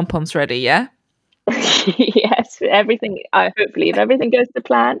get my pom-poms ready. Yeah. Yes. Hopefully if everything goes to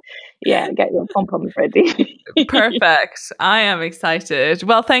plan, get your pom-poms ready. Perfect. I am excited.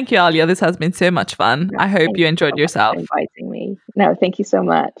 Well, thank you, Alia. This has been so much fun. I hope you enjoyed yourself. For inviting me. No, thank you so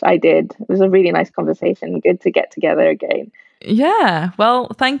much. I did. It was a really nice conversation. Good to get together again. Yeah. Well,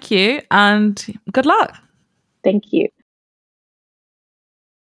 thank you and good luck. Thank you.